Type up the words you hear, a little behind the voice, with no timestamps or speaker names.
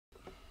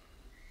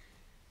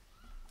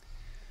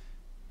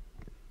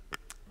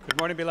Good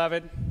morning,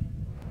 beloved.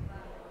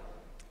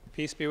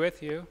 Peace be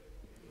with you.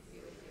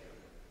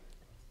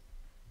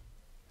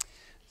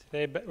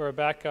 Today we're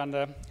back on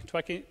the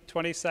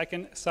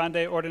 22nd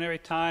Sunday Ordinary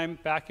Time,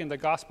 back in the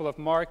Gospel of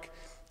Mark.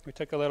 We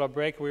took a little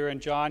break. We were in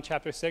John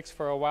chapter 6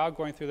 for a while,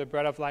 going through the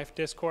Bread of Life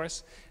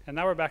discourse. And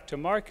now we're back to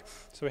Mark,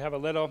 so we have a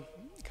little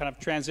kind of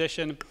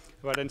transition.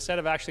 But instead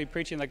of actually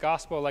preaching the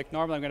Gospel like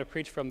normally, I'm going to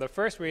preach from the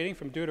first reading,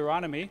 from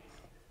Deuteronomy.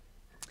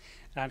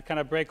 And kind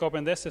of break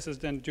open this. This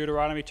is in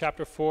Deuteronomy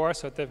chapter 4,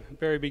 so at the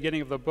very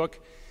beginning of the book.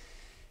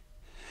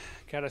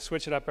 Got to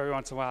switch it up every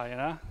once in a while, you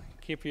know?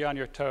 Keep you on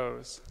your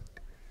toes.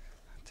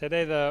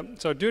 Today,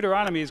 so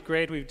Deuteronomy is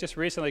great. We've just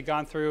recently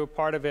gone through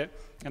part of it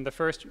in the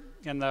first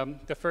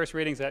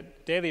readings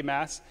at Daily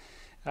Mass.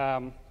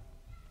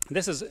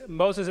 This is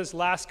Moses'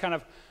 last kind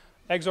of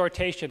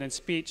exhortation and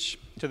speech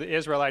to the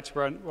Israelites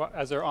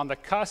as they're on the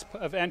cusp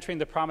of entering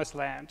the Promised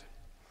Land.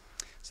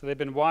 So they've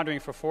been wandering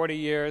for 40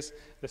 years.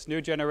 This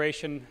new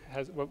generation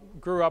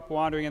grew up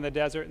wandering in the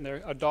desert, and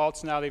they're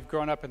adults now. They've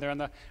grown up, and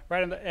they're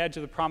right on the edge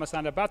of the Promised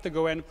Land, about to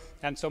go in.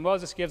 And so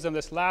Moses gives them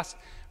this last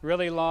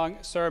really long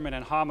sermon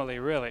and homily,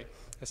 really,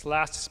 this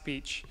last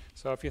speech.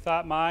 So if you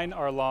thought mine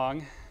are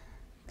long,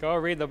 go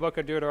read the book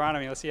of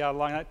Deuteronomy. Let's see how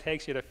long that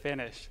takes you to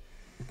finish.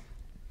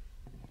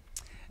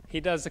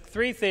 He does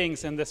three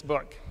things in this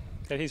book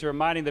that he's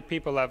reminding the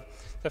people of.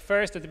 The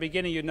first, at the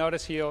beginning, you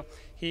notice he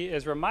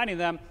is reminding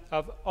them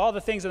of all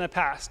the things in the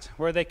past,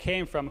 where they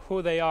came from,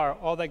 who they are,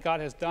 all that God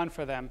has done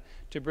for them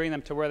to bring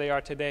them to where they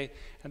are today.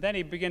 And then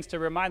he begins to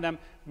remind them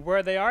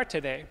where they are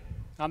today,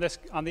 on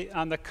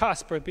the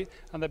cusp, or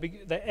on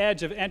the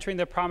edge of entering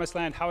the Promised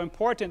Land, how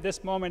important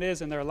this moment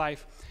is in their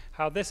life,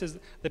 how this is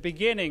the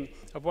beginning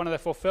of one of the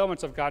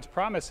fulfillments of God's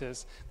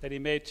promises that he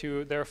made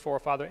to their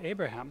forefather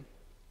Abraham.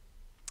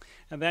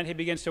 And then he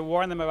begins to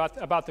warn them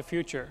about the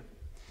future,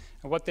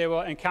 and what they will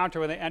encounter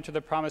when they enter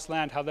the Promised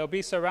Land, how they'll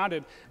be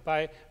surrounded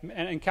by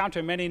and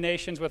encounter many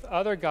nations with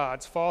other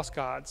gods, false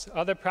gods,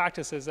 other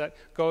practices that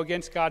go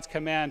against God's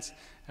commands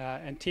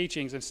and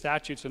teachings and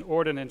statutes and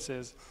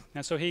ordinances.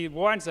 And so he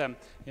warns them,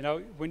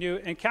 when you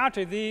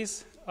encounter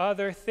these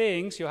other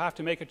things, you'll have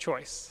to make a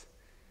choice,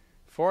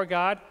 for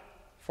God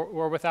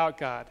or without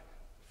God,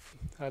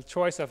 a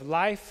choice of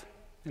life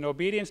and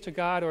obedience to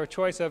God, or a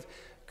choice of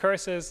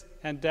curses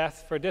and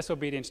death for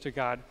disobedience to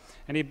God.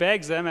 And he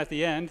begs them at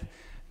the end,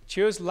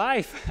 choose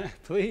life.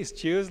 Please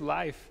choose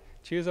life.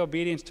 Choose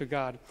obedience to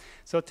God.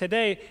 So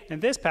today,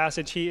 in this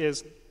passage, he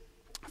is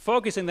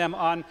focusing them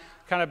on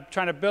kind of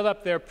trying to build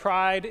up their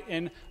pride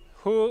in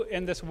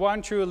this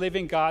one true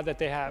living God that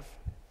they have.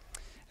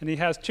 And he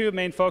has two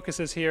main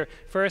focuses here.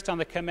 First, on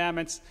the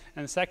commandments,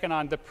 and second,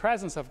 on the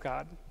presence of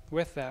God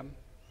with them.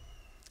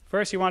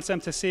 First, he wants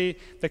them to see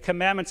the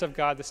commandments of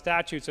God, the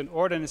statutes and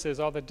ordinances,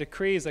 all the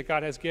decrees that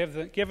God has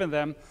given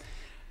them,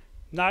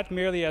 not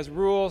merely as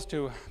rules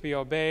to be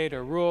obeyed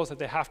or rules that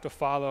they have to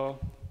follow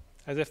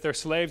as if they're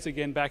slaves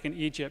again back in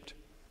Egypt,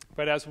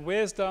 but as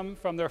wisdom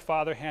from their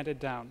Father handed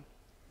down.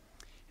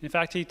 In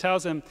fact, he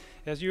tells them,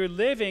 as you're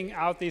living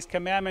out these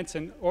commandments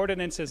and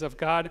ordinances of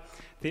God,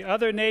 the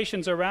other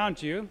nations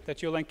around you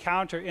that you'll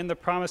encounter in the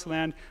Promised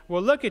Land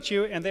will look at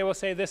you and they will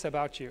say this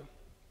about you: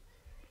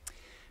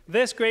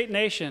 this great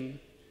nation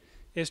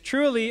is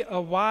truly a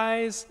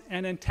wise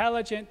and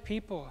intelligent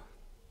people,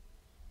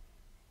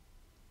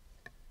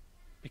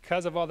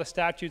 because of all the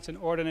statutes and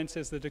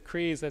ordinances, the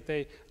decrees that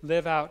they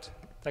live out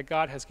that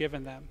God has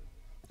given them.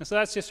 And so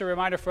that's just a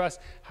reminder for us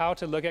how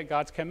to look at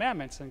God's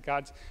commandments and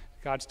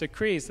God's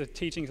decrees, the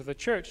teachings of the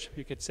church,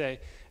 you could say,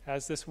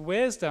 as this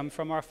wisdom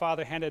from our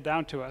Father handed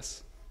down to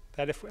us,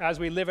 that as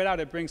we live it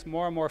out, it brings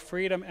more and more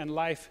freedom and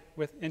life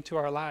into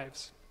our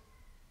lives.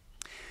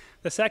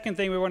 The second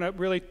thing we want to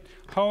really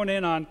hone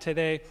in on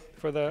today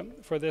for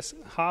this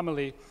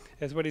homily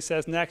is what he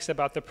says next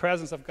about the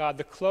presence of God,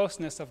 the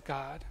closeness of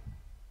God.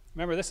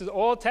 Remember, this is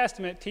Old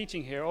Testament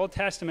teaching here, Old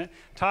Testament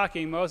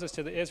talking, Moses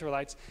to the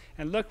Israelites.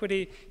 And look what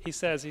he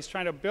says. He's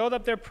trying to build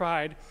up their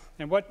pride.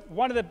 And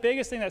one of the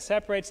biggest things that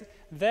separates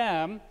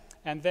them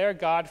and their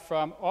God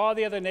from all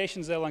the other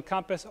nations they'll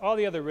encompass, all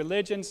the other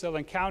religions they'll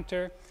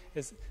encounter,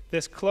 is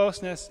this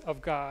closeness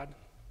of God.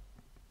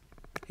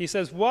 He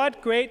says,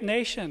 what great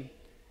nation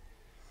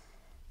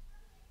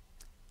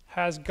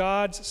has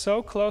God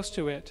so close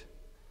to it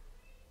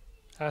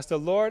as the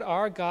Lord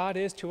our God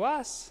is to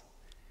us?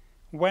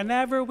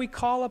 Whenever we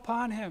call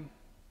upon him.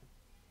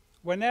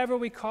 Whenever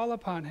we call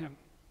upon him.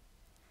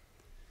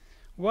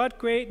 What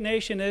great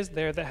nation is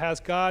there that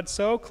has God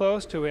so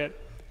close to it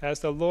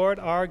as the Lord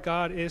our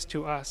God is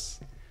to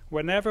us,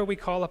 whenever we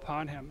call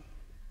upon him?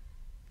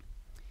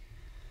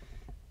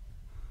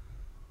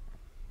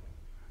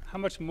 How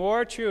much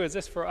more true is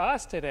this for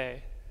us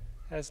today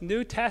as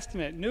New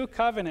Testament, New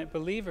Covenant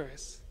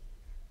believers?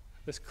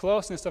 This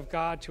closeness of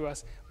God to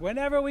us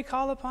whenever we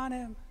call upon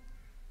him.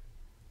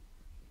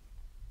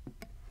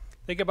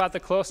 Think about the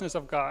closeness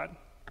of God.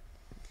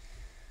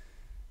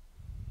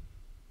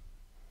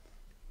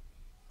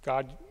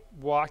 God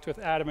walked with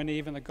Adam and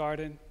Eve in the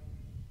garden.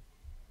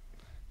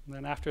 And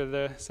then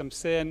after some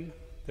sin,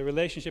 the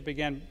relationship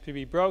began to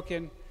be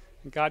broken.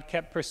 And God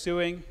kept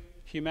pursuing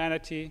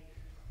humanity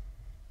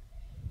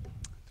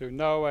through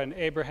Noah and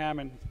Abraham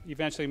and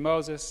eventually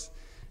Moses.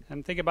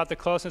 And think about the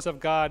closeness of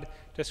God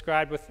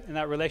described in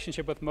that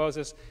relationship with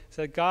Moses. It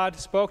said God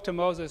spoke to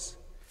Moses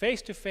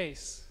face to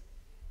face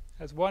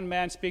as one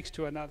man speaks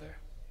to another.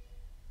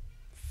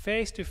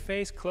 Face to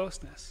face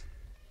closeness.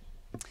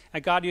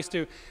 And God used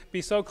to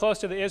be so close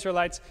to the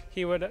Israelites,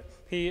 he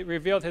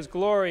revealed his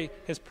glory,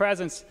 his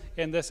presence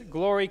in this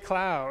glory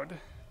cloud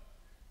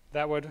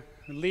that would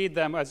lead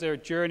them as their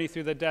journey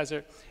through the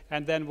desert.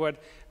 And then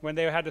when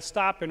they had to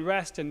stop and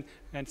rest and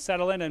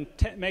settle in and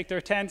make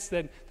their tents,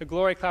 then the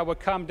glory cloud would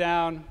come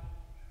down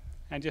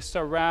and just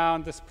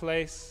surround this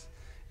place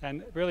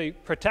and really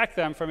protect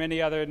them from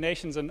any other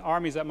nations and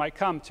armies that might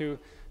come to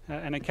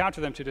and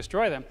encounter them to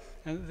destroy them.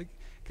 And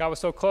God was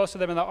so close to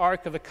them in the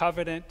Ark of the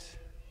Covenant,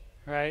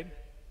 right?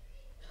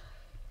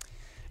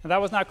 And that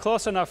was not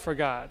close enough for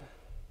God.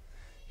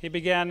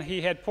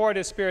 He had poured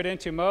his Spirit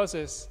into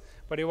Moses,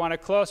 but he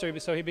wanted closer,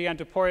 so he began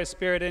to pour his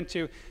Spirit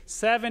into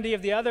 70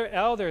 of the other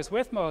elders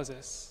with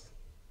Moses.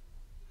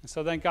 And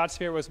so then God's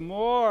Spirit was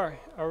more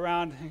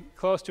around,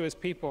 close to his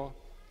people,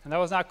 and that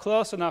was not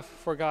close enough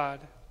for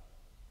God.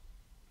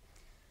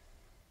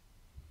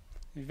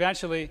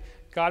 Eventually,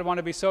 God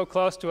wanted to be so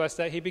close to us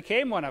that he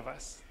became one of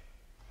us.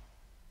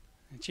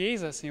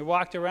 Jesus, and he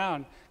walked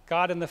around,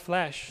 God in the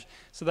flesh,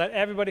 so that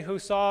everybody who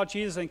saw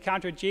Jesus,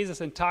 encountered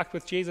Jesus, and talked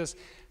with Jesus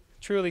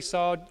truly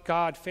saw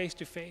God face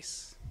to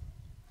face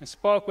and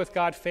spoke with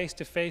God face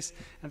to face,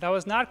 and that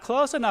was not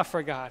close enough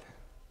for God.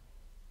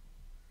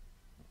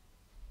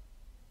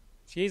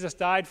 Jesus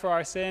died for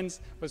our sins,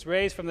 was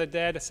raised from the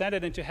dead,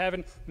 ascended into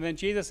heaven, and then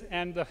Jesus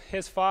and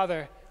his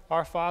Father,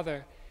 our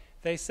Father,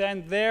 they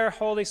send their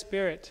Holy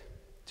Spirit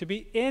to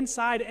be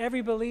inside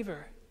every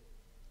believer.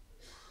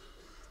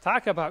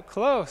 Talk about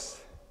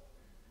close.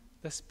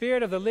 The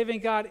Spirit of the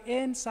living God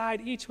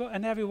inside each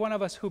and every one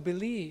of us who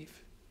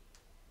believe.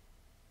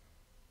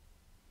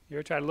 You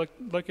ever try to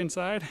look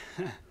inside?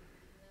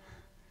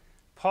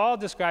 Paul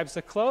describes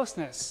the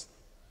closeness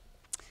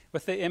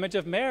with the image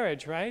of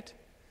marriage, right?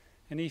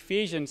 In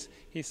Ephesians,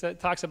 he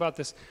talks about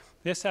this.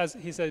 He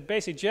said,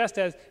 basically, just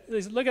as,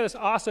 look at this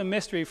awesome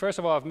mystery, first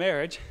of all, of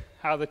marriage,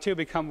 how the two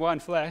become one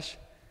flesh.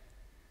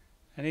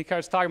 And he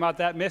starts talking about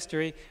that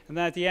mystery, and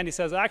then at the end he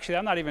says, actually,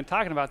 I'm not even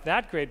talking about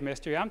that great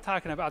mystery. I'm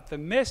talking about the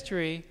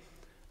mystery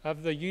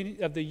of the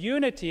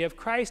unity of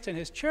Christ and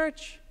his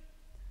church,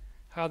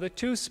 how the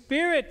two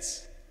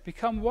spirits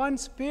become one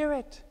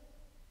spirit,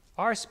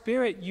 our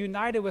spirit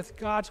united with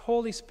God's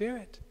Holy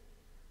Spirit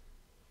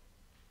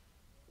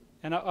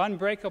in an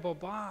unbreakable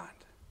bond.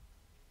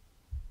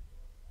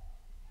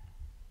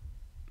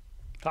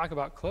 Talk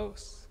about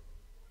close.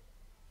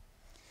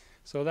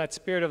 So that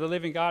Spirit of the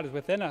living God is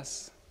within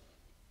us,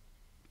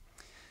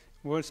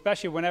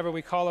 especially whenever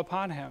we call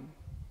upon him.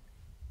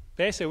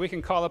 Basically, we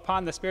can call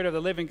upon the Spirit of the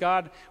living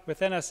God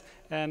within us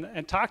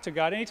and talk to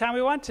God anytime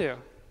we want to,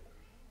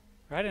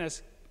 right?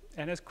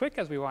 And as quick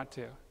as we want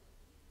to.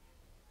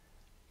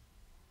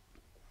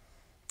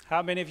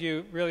 How many of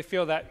you really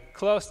feel that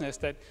closeness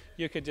that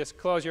you could just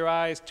close your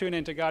eyes, tune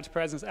into God's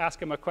presence,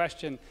 ask him a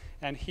question,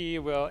 and he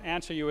will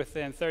answer you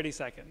within 30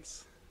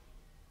 seconds?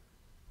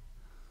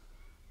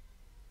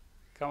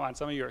 Come on,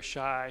 some of you are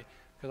shy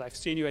because I've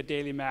seen you at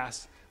daily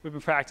mass. We've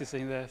been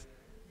practicing this.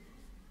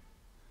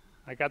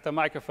 I got the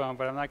microphone,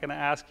 but I'm not going to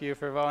ask you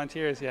for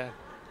volunteers yet.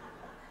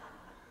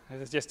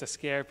 This is just to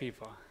scare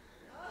people.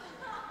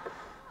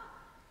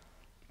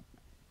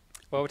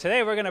 Well,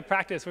 today we're going to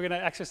practice. We're going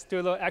to do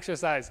a little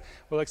exercise.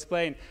 We'll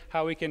explain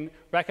how we can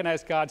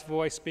recognize God's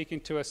voice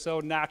speaking to us so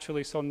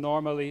naturally, so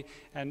normally,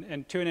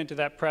 and tune into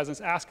that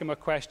presence, ask him a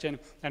question,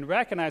 and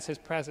recognize his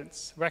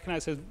presence.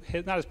 Recognize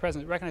not his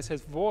presence, recognize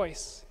his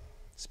voice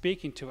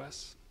speaking to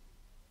us.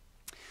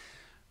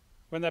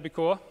 Wouldn't that be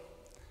cool?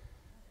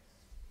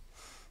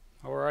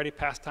 Oh, we're already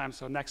past time,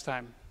 so next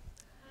time.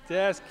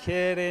 Just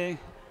kidding.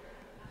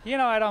 You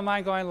know I don't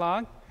mind going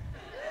long.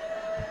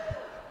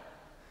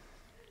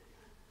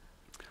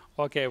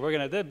 Okay, we're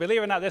going to, believe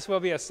it or not, this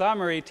will be a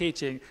summary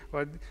teaching.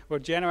 We'll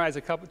generalize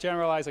a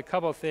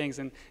couple of things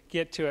and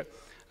get to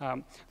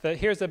it.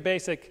 Here's the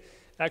basic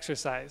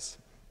exercise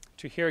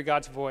to hear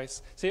God's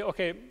voice. See,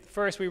 okay,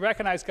 first we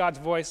recognize God's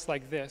voice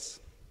like this.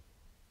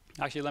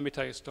 Actually, let me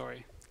tell you a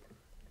story.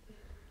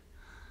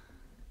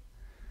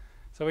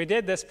 So we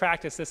did this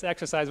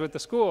exercise with the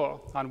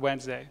school on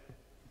Wednesday.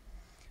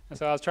 And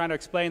so I was trying to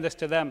explain this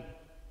to them.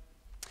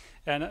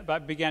 And I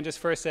began just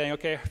first saying,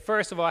 okay,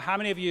 first of all, how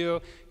many of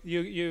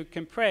you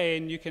can pray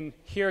and you can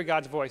hear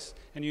God's voice,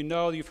 and you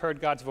know you've heard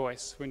God's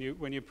voice when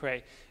you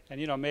pray?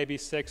 And, maybe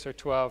 6 or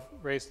 12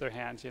 raised their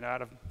hands,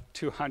 out of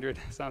 200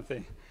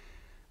 something.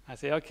 I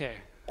say, okay,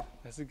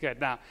 this is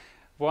good. Now,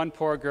 one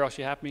poor girl,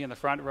 she happened to be in the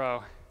front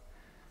row.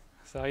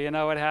 So you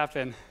know what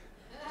happened.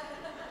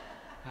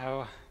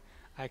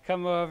 I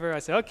come over, I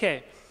say,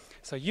 okay,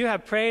 so you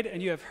have prayed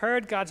and you have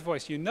heard God's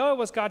voice. You know it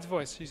was God's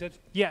voice. She said,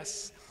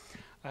 yes.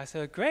 I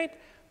said, great.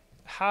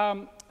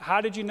 How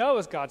did you know it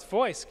was God's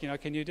voice?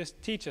 Can you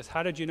just teach us?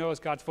 How did you know it was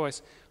God's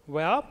voice?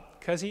 Well,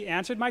 because he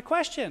answered my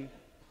question.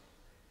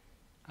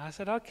 I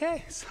said,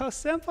 okay, so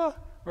simple.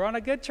 We're on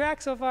a good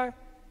track so far.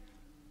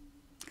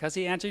 Because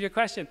he answered your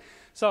question.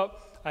 So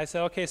I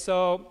said, okay,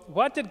 so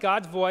what did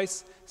God's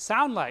voice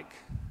sound like?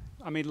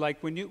 I mean,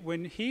 like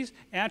when he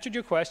answered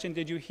your question,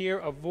 did you hear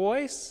a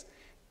voice?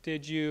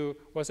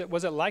 Was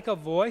it like a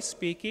voice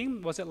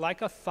speaking? Was it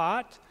like a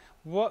thought?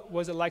 What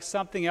was it like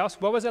something else?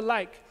 What was it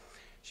like?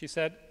 She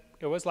said,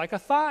 it was like a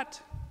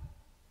thought.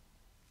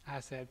 I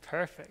said,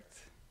 perfect.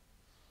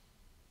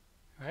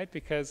 Right?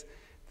 Because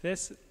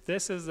this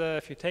is,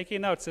 if you're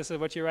taking notes, this is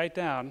what you write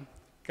down.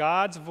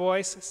 God's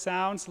voice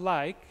sounds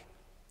like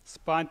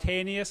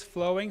spontaneous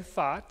flowing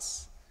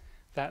thoughts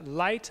that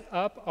light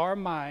up our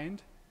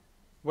mind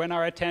when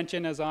our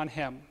attention is on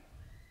him.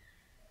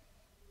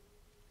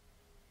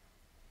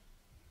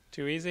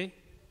 Too easy?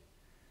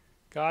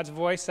 God's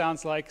voice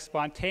sounds like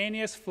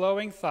spontaneous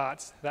flowing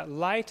thoughts that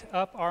light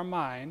up our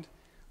mind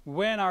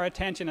when our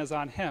attention is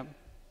on him.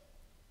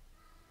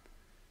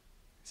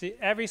 See,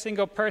 every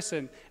single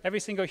person, every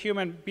single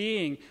human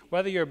being,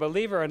 whether you're a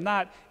believer or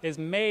not, is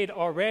made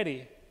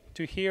already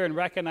to hear and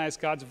recognize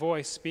God's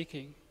voice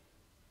speaking.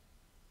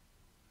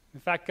 In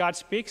fact, God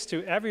speaks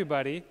to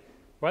everybody,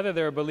 whether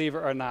they're a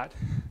believer or not.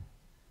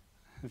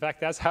 In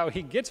fact, that's how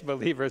he gets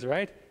believers,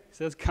 right? He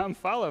says, come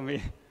follow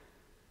me.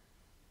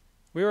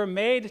 We were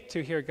made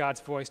to hear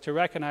God's voice, to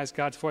recognize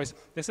God's voice.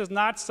 This is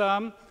not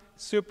some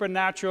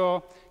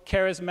supernatural,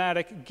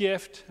 charismatic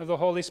gift of the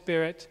Holy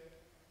Spirit.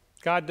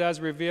 God does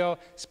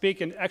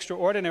speak in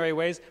extraordinary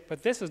ways,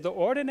 but this is the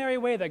ordinary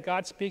way that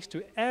God speaks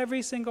to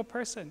every single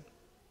person.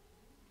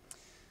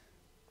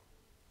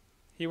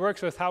 He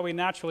works with how we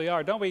naturally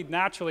are. Don't we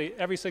naturally,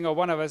 every single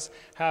one of us,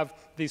 have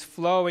these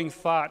flowing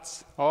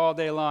thoughts all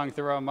day long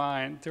through our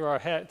mind, through our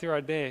head, through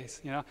our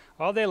days,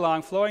 all day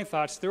long, flowing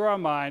thoughts through our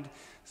mind.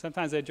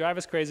 Sometimes they drive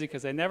us crazy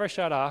because they never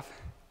shut off.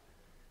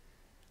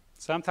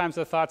 Sometimes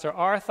the thoughts are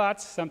our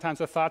thoughts. Sometimes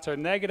the thoughts are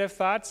negative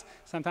thoughts.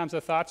 Sometimes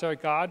the thoughts are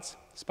God's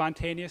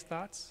spontaneous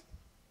thoughts.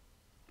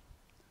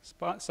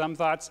 Some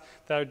thoughts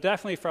that are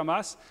definitely from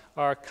us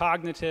are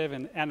cognitive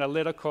and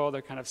analytical.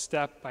 They're kind of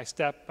step by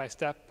step by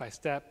step by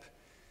step.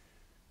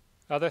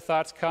 Other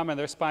thoughts come and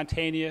they're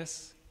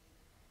spontaneous.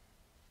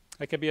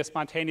 It could be a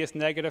spontaneous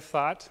negative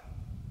thought.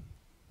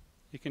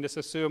 You can just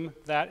assume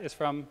that is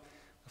from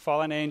a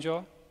fallen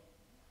angel.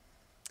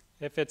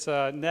 If it's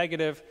a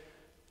negative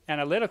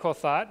analytical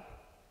thought,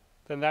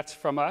 then that's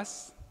from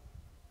us.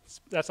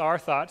 That's our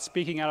thought,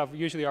 speaking out of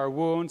usually our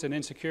wounds and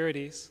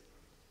insecurities.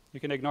 You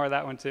can ignore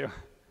that one too.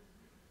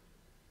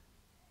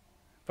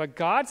 But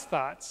God's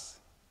thoughts,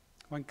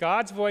 when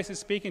God's voice is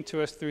speaking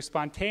to us through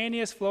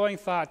spontaneous flowing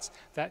thoughts,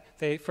 that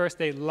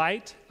they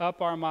light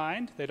up our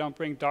mind. They don't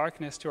bring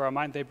darkness to our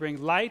mind. They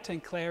bring light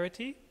and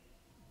clarity.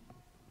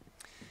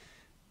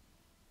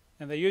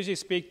 And they usually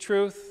speak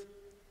truth.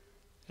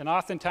 And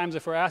oftentimes,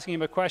 if we're asking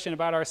him a question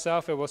about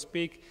ourselves,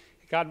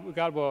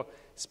 God will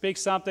speak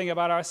something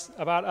about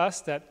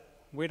us that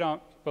we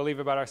don't believe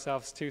about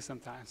ourselves too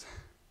sometimes,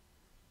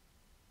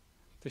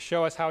 to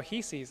show us how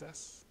he sees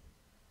us.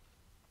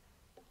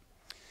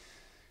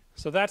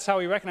 So that's how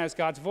we recognize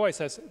God's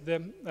voice, as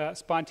the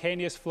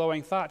spontaneous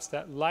flowing thoughts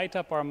that light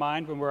up our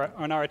mind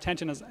when our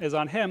attention is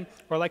on him,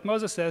 or like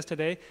Moses says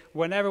today,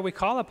 whenever we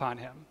call upon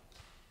him.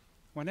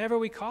 Whenever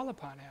we call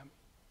upon him.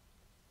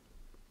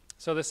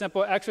 So the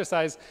simple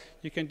exercise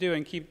you can do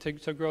and keep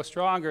to grow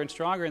stronger and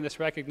stronger in this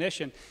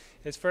recognition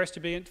is first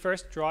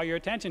draw your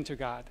attention to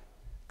God.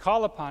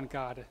 Call upon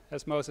God,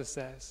 as Moses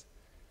says.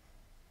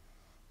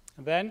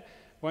 And then,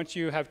 once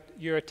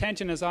your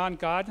attention is on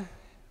God,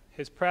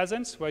 his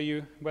presence,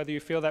 whether you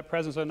feel that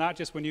presence or not,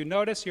 just when you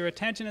notice your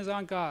attention is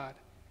on God,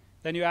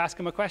 then you ask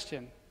him a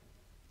question.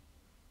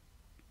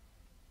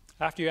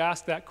 After you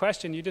ask that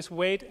question, you just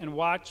wait and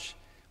watch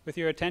with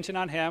your attention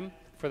on him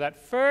for that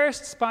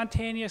first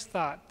spontaneous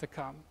thought to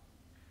come.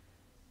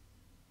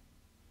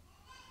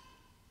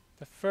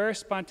 The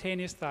first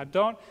spontaneous thought.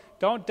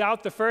 Don't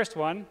doubt the first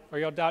one, or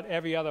you'll doubt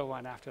every other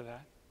one after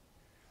that.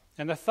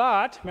 And the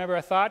thought, remember,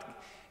 a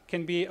thought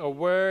can be a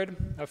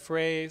word, a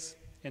phrase,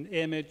 an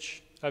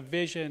image, a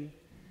vision.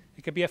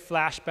 It could be a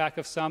flashback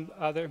of some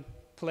other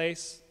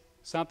place,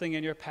 something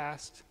in your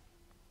past.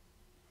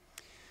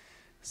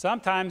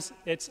 Sometimes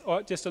it's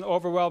just an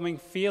overwhelming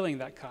feeling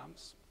that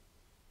comes.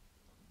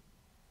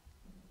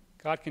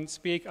 God can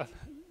speak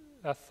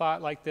a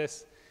thought like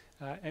this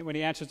when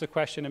he answers the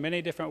question in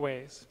many different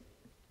ways.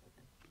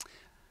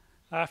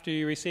 After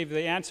you receive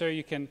the answer,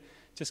 you can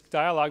just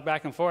dialogue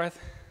back and forth.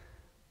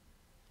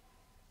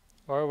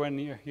 Or when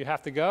you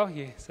have to go,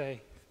 you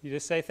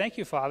just say, thank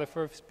you, Father,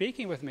 for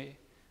speaking with me.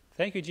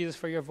 Thank you, Jesus,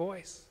 for your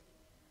voice.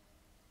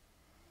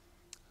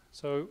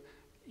 So,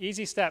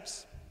 easy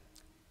steps.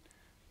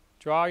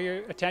 Draw your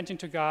attention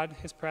to God,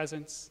 his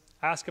presence.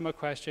 Ask him a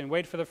question.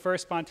 Wait for the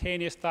first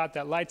spontaneous thought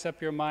that lights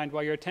up your mind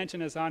while your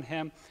attention is on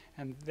him.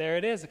 And there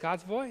it is,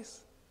 God's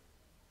voice.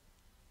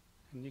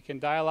 And you can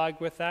dialogue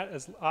with that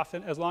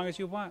as long as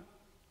you want.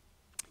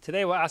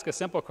 Today we'll ask a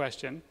simple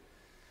question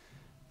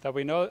that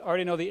we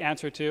already know the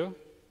answer to.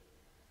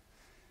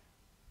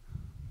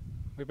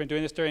 We've been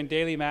doing this during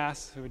daily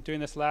Mass. We've been doing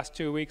this last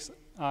 2 weeks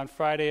on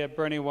Friday at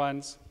Burning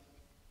Ones.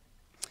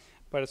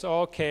 But it's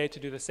okay to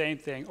do the same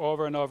thing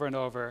over and over and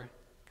over,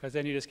 because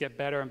then you just get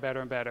better and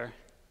better and better.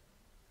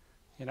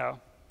 You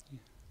know?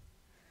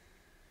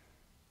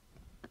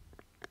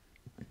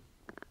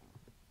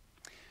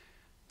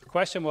 The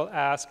question we'll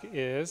ask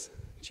is,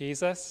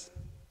 Jesus,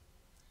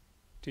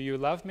 do you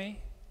love me?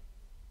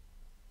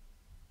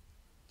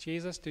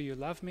 Jesus, do you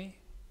love me?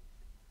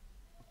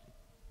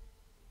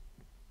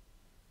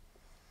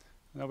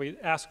 Well, we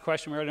ask a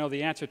question we already know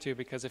the answer to,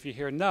 because if you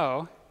hear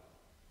no,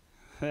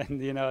 then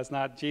you know it's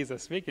not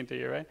Jesus speaking to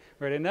you, right?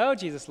 We already know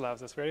Jesus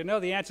loves us. We already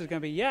know the answer is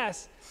going to be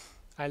yes,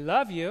 I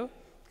love you,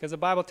 because the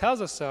Bible tells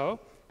us so,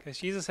 because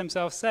Jesus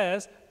himself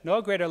says,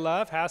 no greater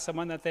love has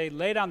someone that they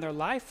lay down their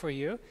life for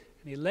you,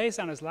 and he lays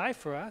down his life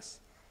for us.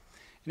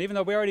 And even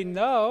though we already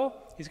know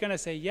he's going to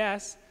say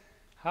yes,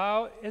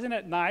 isn't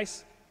it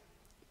nice,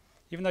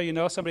 even though you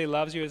know somebody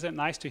loves you, isn't it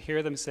nice to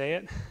hear them say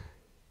it?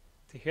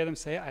 To hear them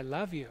say, I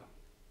love you.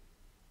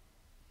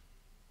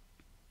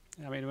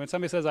 I mean, when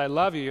somebody says, I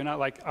love you, you're not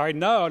like, all right,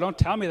 no, don't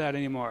tell me that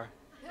anymore.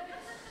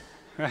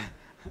 Right?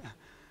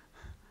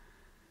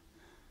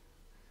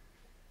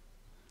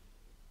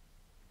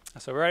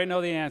 So we already know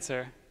the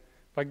answer.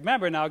 But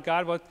remember now,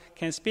 God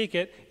can speak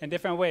it in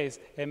different ways.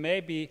 It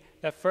may be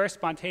that first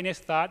spontaneous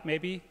thought,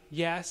 maybe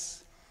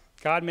yes.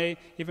 God may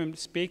even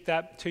speak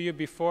that to you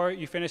before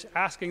you finish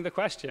asking the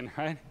question,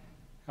 right?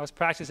 I was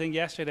practicing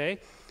yesterday,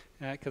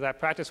 because I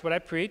practice what I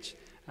preach.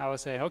 I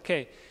was saying,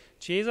 okay,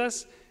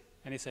 Jesus,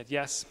 and he said,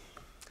 yes.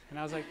 And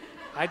I was like,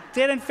 I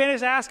didn't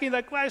finish asking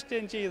the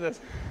question, Jesus.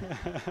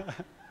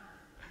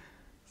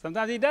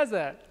 Sometimes he does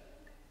that.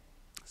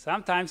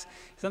 Sometimes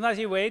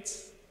he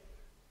waits.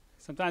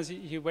 Sometimes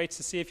he waits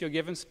to see if you'll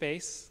give him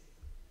space.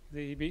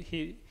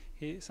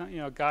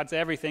 God's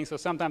everything, so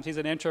sometimes he's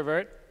an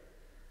introvert,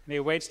 and he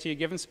waits till you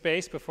give him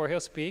space before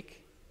he'll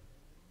speak.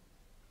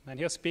 And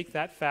he'll speak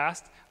that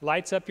fast,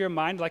 lights up your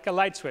mind like a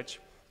light switch.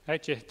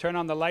 Right? You turn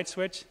on the light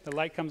switch, the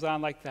light comes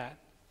on like that.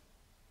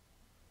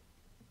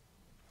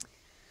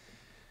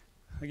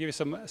 I'll give you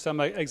some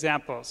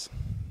examples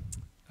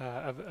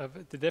of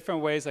the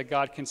different ways that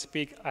God can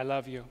speak, I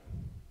love you,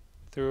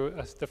 through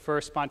the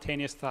first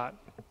spontaneous thought.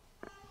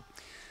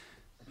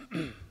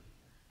 At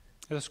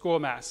a school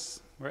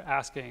mass, we're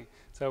asking.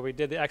 So we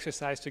did the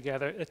exercise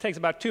together. It takes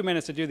about 2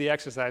 minutes to do the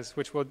exercise,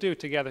 which we'll do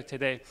together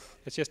today.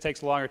 It just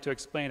takes longer to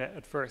explain it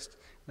at first.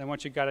 Then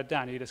once you got it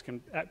done, you just can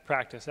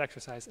practice,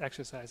 exercise.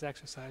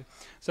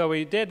 So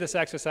we did this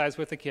exercise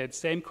with the kids,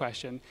 same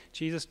question,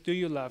 Jesus, do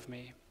you love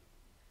me?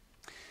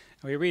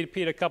 And we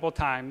repeat a couple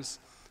times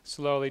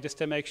slowly just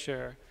to make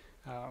sure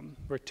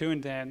we're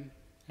tuned in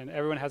and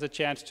everyone has a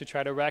chance to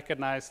try to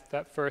recognize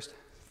that first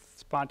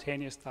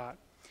spontaneous thought.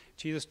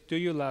 Jesus, do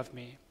you love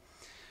me?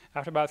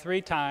 After about 3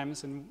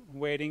 times and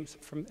waiting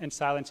in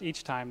silence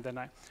each time, then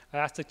I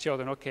asked the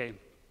children, okay,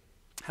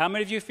 how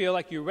many of you feel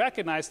like you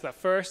recognize the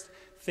first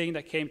thing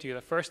that came to you,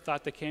 the first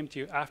thought that came to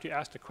you after you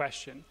asked a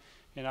question?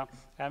 You know,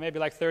 and maybe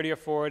like 30 or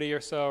 40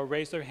 or so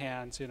raised their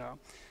hands, you know.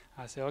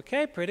 I say,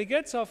 okay, pretty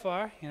good so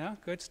far, you know,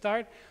 good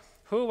start.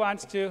 Who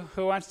wants to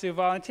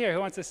volunteer? Who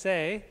wants to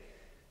say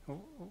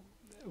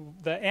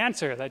the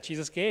answer that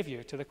Jesus gave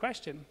you to the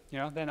question? You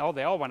know, then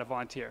they all want to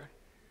volunteer.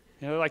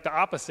 You know, like the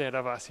opposite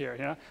of us here,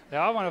 you know. They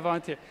all want to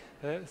volunteer.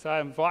 So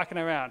I'm walking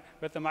around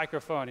with the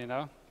microphone, you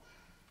know.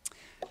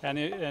 And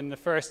many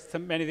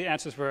of the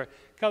answers were,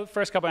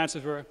 first couple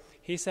answers were,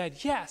 he said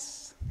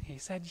yes. He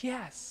said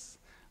yes.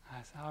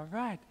 I said, all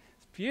right,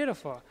 it's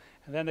beautiful.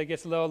 And then it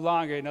gets a little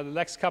longer. You know, the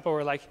next couple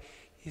were like,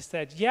 he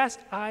said, yes,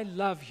 I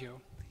love you.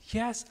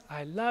 Yes,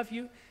 I love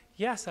you.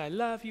 Yes, I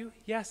love you.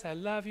 Yes, I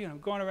love you. And I'm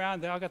going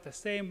around. They all got the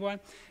same one.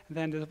 And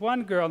then there's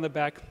one girl in the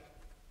back.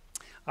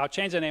 I'll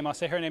change the name. I'll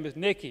say her name is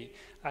Nikki.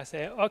 I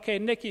say, okay,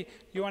 Nikki,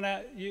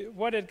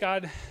 what did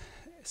God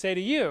say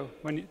to you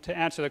to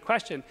answer the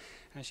question?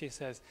 And she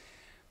says,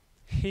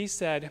 he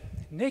said,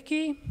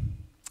 Nikki,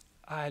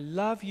 I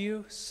love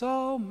you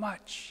so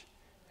much.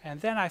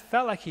 And then I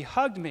felt like he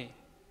hugged me.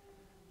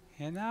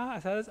 You know, I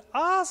thought, it's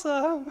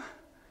awesome.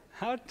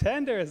 How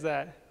tender is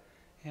that?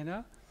 You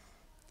know?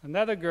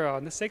 Another girl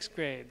in the 6th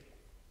grade.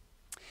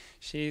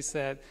 She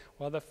said,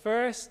 well, the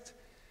first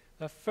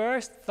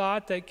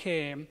thought that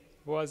came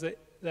was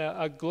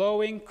a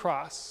glowing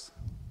cross.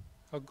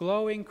 A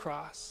glowing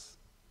cross.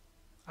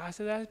 I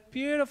said, that's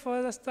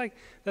beautiful. That's like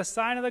the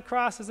sign of the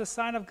cross is a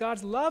sign of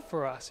God's love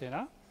for us, you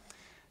know?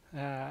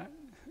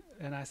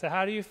 And I said,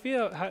 how do you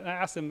feel? I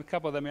asked them, a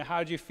couple of them, how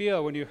did you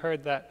feel when you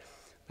heard that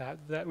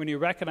when you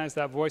recognized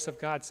that voice of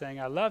God saying,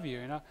 I love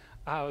you, you know?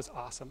 Oh, it was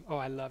awesome. Oh,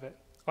 I love it.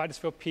 Oh, I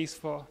just feel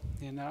peaceful,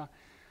 you know?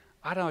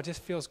 I don't know, it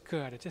just feels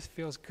good. It just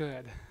feels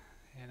good,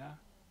 you know?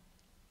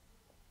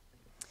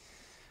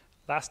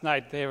 Last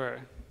night, they were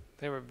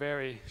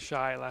very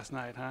shy last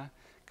night, huh?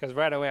 Because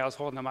right away I was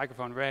holding the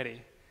microphone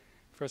ready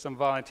for some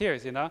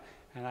volunteers, you know?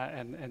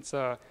 And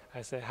so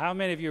I said, how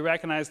many of you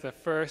recognize the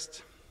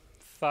first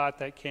thought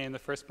that came, the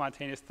first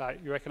spontaneous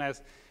thought? You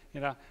recognize,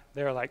 you know?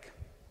 They were like,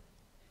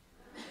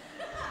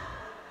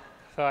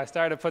 So I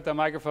started to put the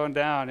microphone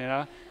down,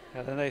 and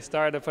then they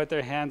started to put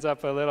their hands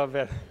up a little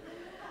bit.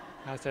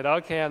 I said,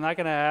 okay, I'm not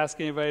going to ask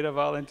anybody to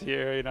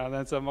volunteer, and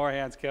then some more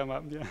hands come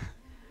up.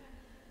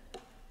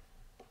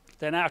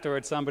 Then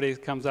afterwards, somebody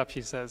comes up,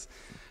 she says,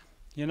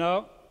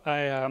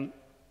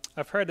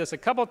 I've heard this a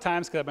couple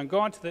times because I've been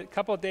going to the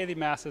couple of daily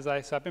masses,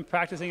 so I've been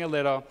practicing a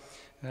little.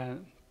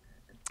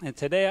 And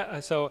today,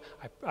 so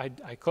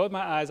I closed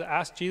my eyes, I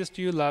asked Jesus,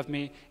 do you love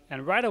me?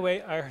 And right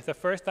away, the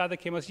first thought that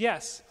came was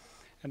yes.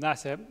 And I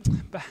said,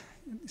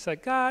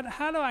 God,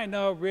 how do I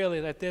know really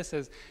that this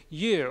is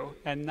you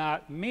and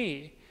not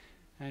me?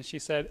 And she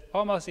said,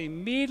 almost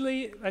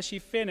immediately as she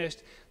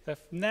finished, the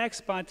next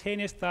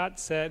spontaneous thought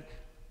said,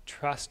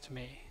 trust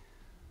me.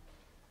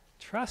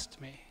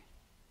 Trust me.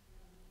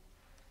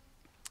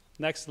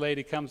 Next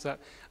lady comes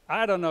up.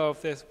 I don't know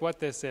what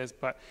this is,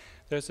 but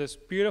there's this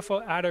beautiful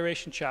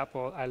adoration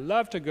chapel I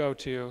love to go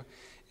to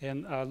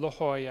in La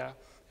Jolla.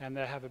 And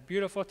they have a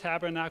beautiful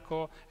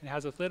tabernacle, and it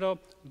has a little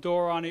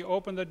door on it. You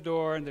open the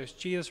door, and there's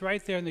Jesus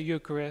right there in the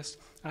Eucharist.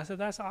 I said,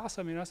 that's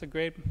awesome. That's a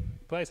great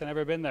place. I've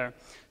never been there.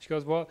 She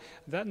goes, well,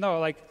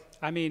 the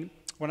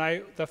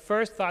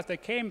first thought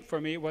that came for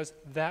me was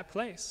that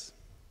place.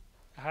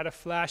 I had a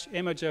flash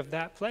image of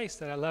that place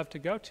that I love to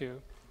go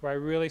to, where I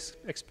really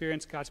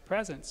experienced God's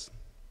presence.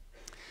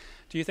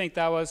 Do you think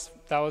that was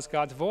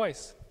God's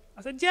voice?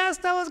 I said, yes,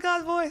 that was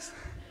God's voice.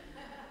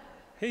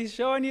 He's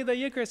showing you the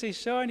Eucharist. He's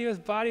showing you his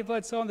body,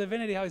 blood, soul, and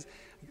divinity, how he's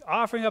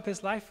offering up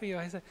his life for you.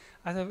 I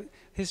said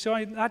he's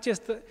showing you not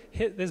just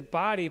this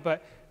body,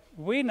 but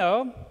we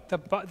know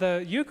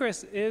the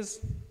Eucharist is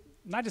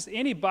not just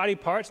any body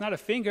part. It's not a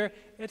finger.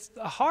 It's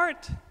the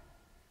heart,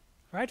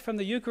 right? From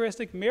the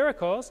Eucharistic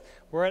miracles,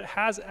 where it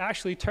has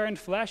actually turned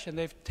flesh, and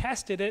they've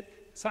tested it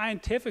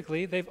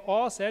scientifically. They've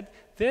all said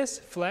this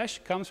flesh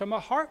comes from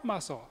a heart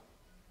muscle.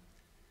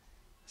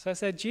 So I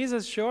said,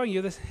 Jesus showing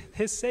you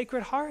his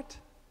sacred heart.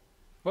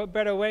 What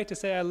better way to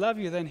say I love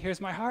you than here's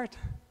my heart?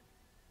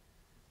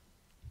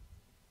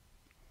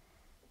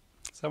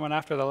 Someone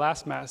after the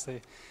last Mass,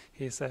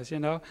 he says,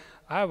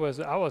 I was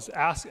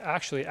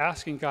actually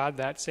asking God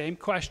that same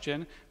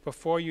question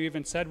before you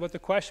even said what the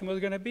question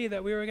was going to be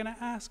that we were going to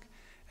ask.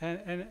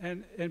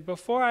 And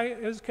before I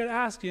could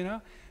ask,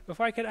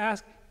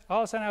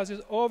 all of a sudden I was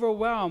just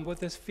overwhelmed with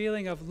this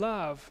feeling of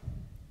love,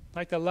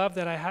 like the love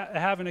that I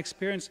haven't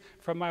experienced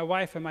from my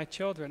wife and my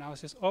children. I was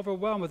just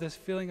overwhelmed with this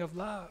feeling of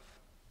love.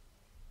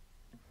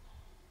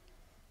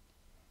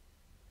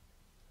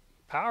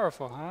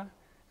 Powerful, huh?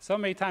 So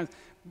many times,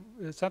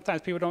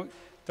 sometimes people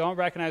don't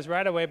recognize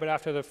right away, but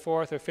after the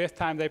fourth or fifth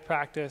time they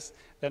practice,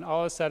 then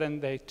all of a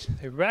sudden they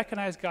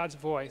recognize God's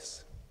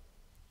voice.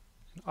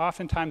 And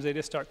oftentimes they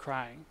just start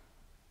crying.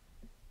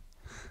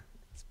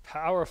 It's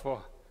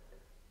powerful.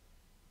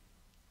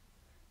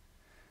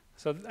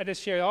 So I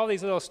just share all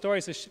these little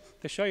stories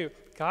to show you,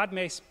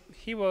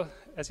 he will,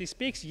 as he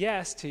speaks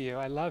yes to you,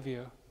 I love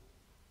you,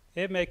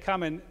 it may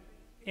come in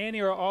any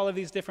or all of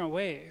these different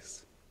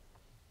ways.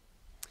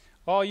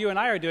 All you and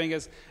I are doing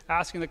is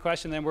asking the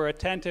question, then we're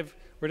attentive,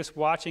 we're just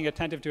watching,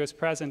 attentive to his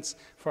presence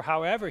for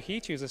however he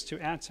chooses to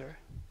answer.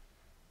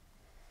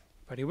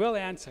 But he will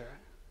answer.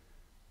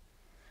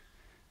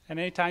 And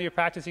anytime you're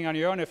practicing on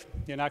your own, if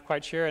you're not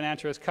quite sure an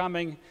answer is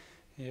coming,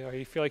 or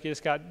you feel like you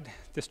just got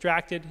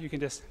distracted, you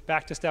can just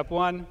back to step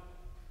one,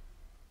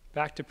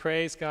 back to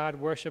praise God,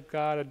 worship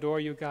God, adore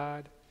you,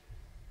 God.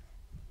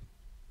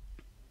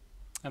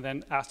 And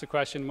then ask the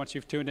question once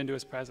you've tuned into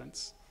his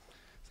presence.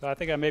 So I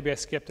think maybe I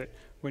skipped it.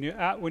 When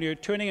you're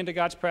tuning into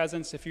God's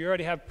presence, if you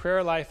already have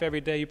prayer life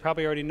every day, you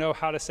probably already know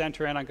how to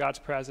center in on God's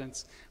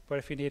presence. But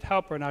if you need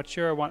help or not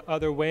sure, want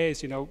other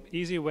ways,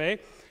 easy way,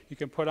 you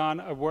can put on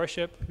a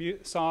worship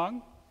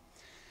song.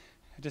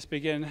 Just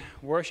begin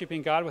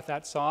worshiping God with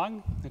that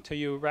song until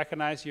you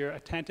recognize you're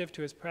attentive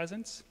to his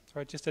presence,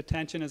 or just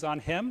attention is on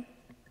him.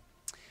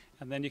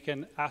 And then you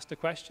can ask the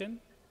question.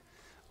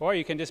 Or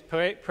you can just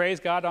praise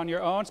God on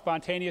your own,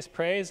 spontaneous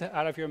praise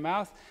out of your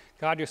mouth.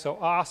 God, you're so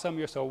awesome,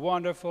 you're so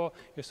wonderful,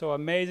 you're so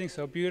amazing,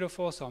 so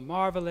beautiful, so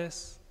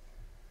marvelous.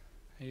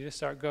 And you just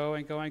start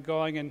going,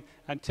 and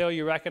until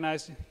you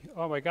recognize,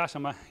 oh my gosh,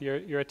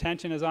 your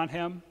attention is on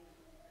him.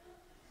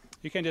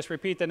 You can just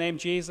repeat the name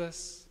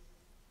Jesus.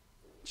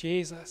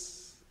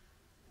 Jesus.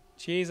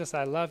 Jesus,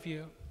 I love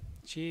you.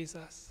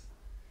 Jesus.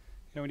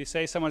 When you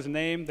say someone's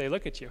name, they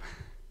look at you.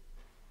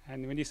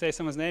 And when you say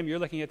someone's name, you're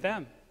looking at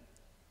them.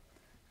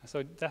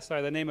 So that's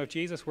why the name of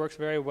Jesus works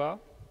very well.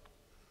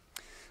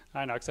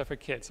 I know, except for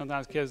kids.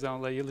 Sometimes kids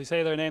don't let you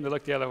say their name, they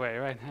look the other way,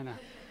 right?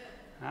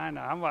 I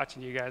know, I'm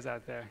watching you guys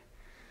out there.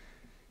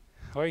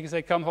 Or you can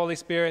say, come Holy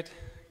Spirit,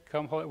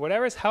 come Holy,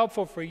 whatever is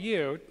helpful for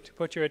you to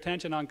put your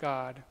attention on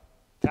God,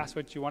 that's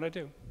what you want to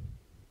do.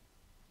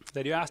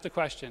 Then you ask the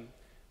question,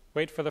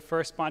 wait for the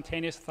first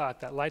spontaneous thought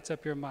that lights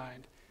up your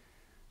mind,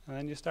 and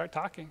then you start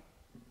talking.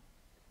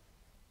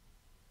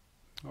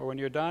 Or when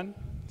you're done,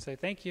 say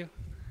thank you.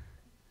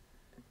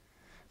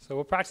 So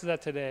we'll practice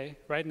that today,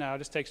 right now. It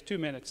just takes 2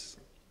 minutes.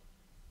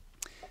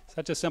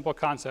 Such a simple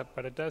concept,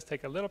 but it does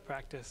take a little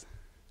practice.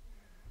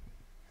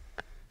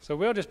 So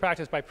we'll just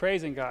practice by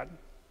praising God.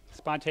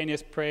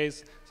 spontaneous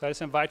praise. So I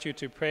just invite you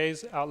to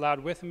praise out loud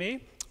with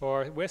me,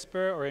 or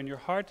whisper, or in your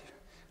heart,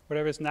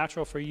 whatever is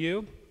natural for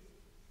you.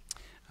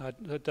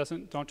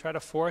 Don't try to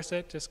force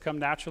it. Just come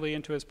naturally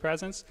into his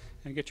presence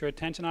and get your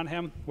attention on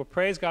him. We'll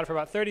praise God for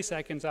about 30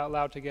 seconds out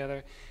loud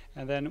together.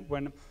 And then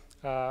when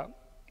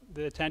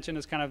the attention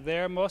is kind of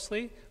there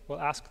mostly, we'll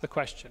ask the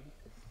question.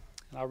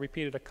 And I'll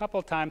repeat it a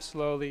couple times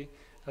slowly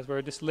as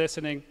we're just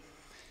listening.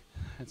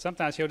 And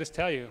sometimes he'll just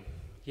tell you,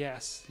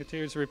 yes.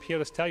 He'll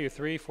just tell you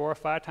 3, 4,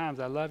 5 times,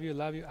 I love you,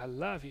 I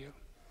love you.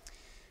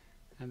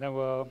 And then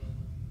we'll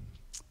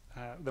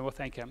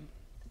thank him.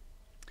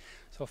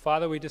 So,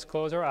 Father, we just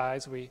close our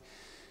eyes. We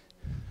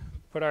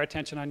put our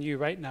attention on you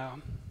right now.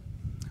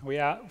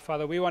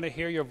 Father, we want to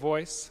hear your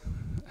voice.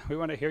 We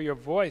want to hear your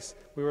voice.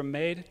 We were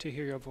made to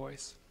hear your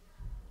voice.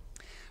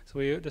 So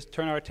we just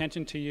turn our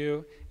attention to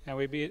you, and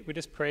we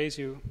just praise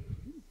you.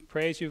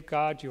 Praise you,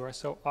 God. You are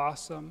so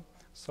awesome,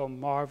 so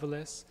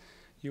marvelous.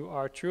 You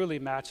are truly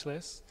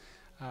matchless.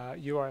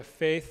 You are a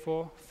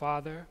faithful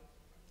Father.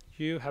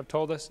 You have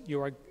told us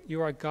you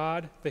are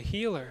God the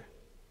healer,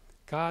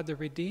 God the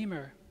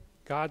Redeemer,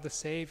 God the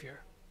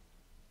Savior.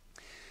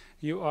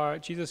 You are,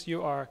 Jesus,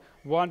 you are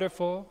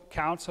wonderful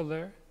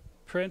Counselor,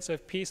 Prince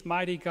of Peace,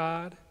 mighty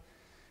God.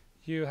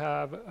 You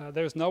have,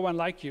 there's no one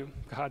like you,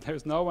 God,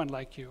 there's no one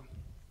like you.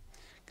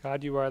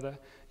 God,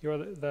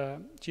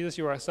 Jesus,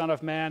 you are a Son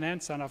of Man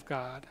and Son of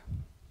God.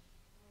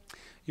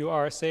 You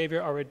are our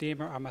Savior, our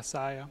Redeemer, our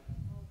Messiah.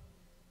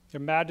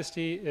 Your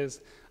majesty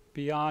is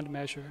beyond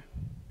measure.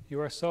 You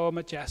are so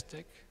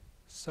majestic,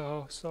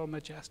 so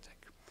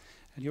majestic.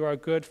 And you are a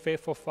good,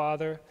 faithful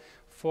Father,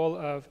 full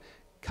of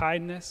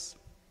kindness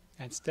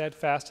and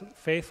steadfast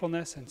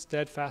faithfulness and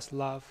steadfast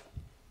love.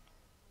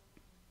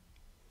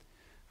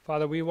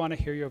 Father, we want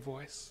to hear your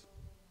voice.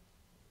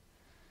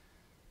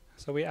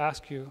 So we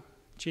ask you,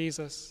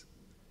 Jesus,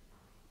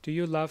 do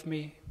you love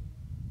me?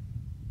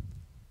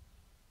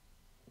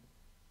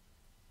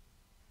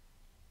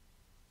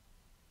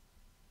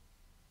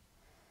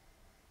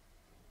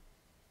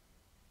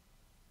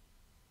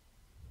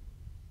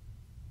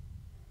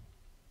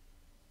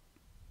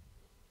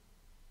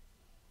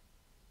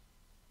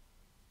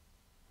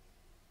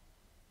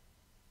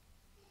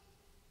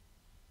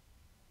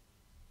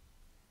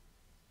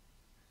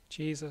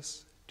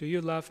 Jesus, do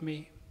you love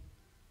me?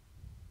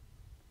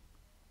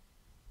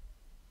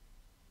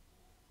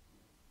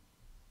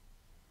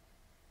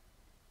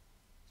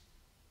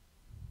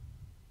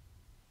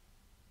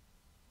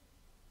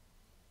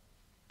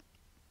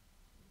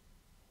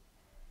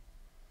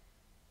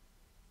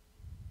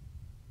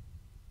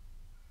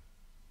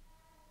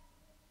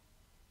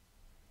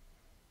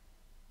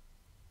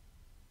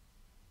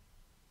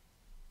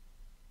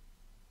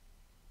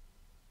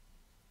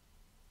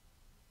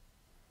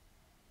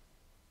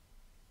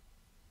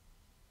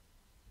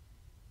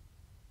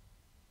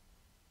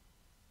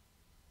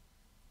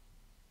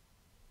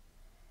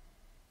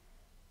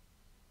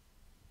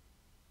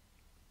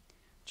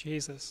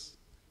 Jesus,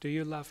 do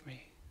you love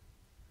me?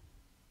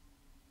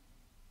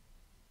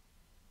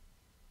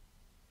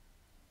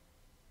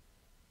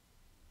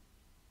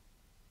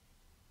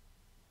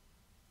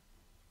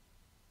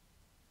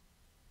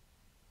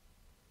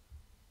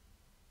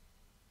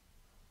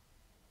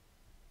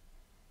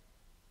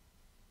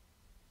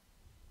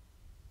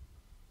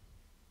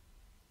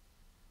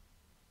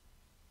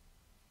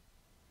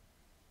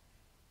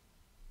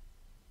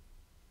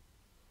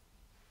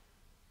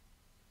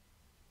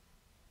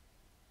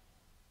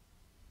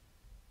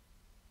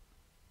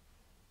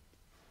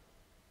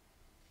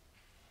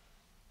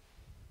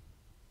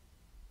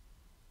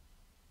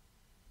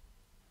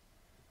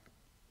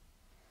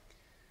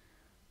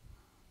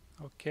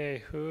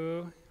 Okay,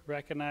 who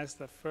recognized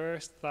the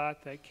first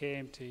thought that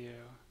came to you?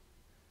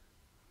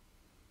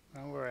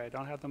 Don't worry, I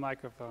don't have the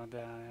microphone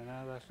down.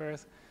 The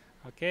first.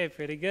 Okay,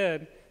 pretty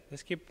good.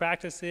 Just keep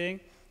practicing.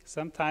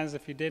 Sometimes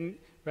if you didn't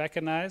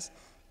recognize,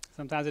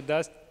 sometimes it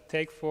does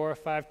take 4 or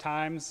 5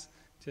 times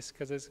just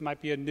because this might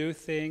be a new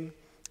thing.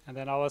 And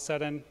then all of a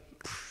sudden,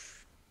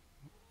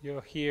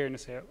 you'll hear and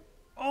say,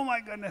 oh my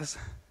goodness.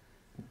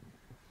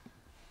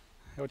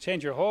 It will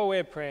change your whole way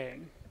of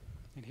praying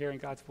and hearing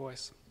God's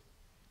voice.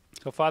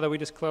 So, Father, we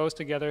just close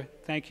together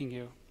thanking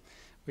you.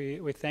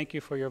 We thank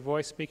you for your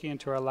voice speaking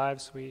into our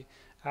lives. We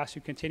ask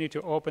you continue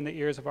to open the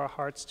ears of our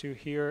hearts to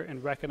hear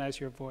and recognize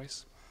your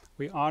voice.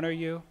 We honor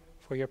you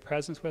for your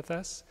presence with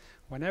us.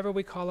 Whenever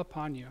we call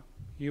upon you,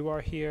 you are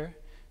here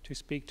to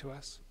speak to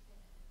us.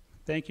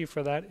 Thank you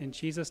for that. In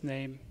Jesus'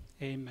 name,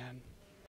 amen.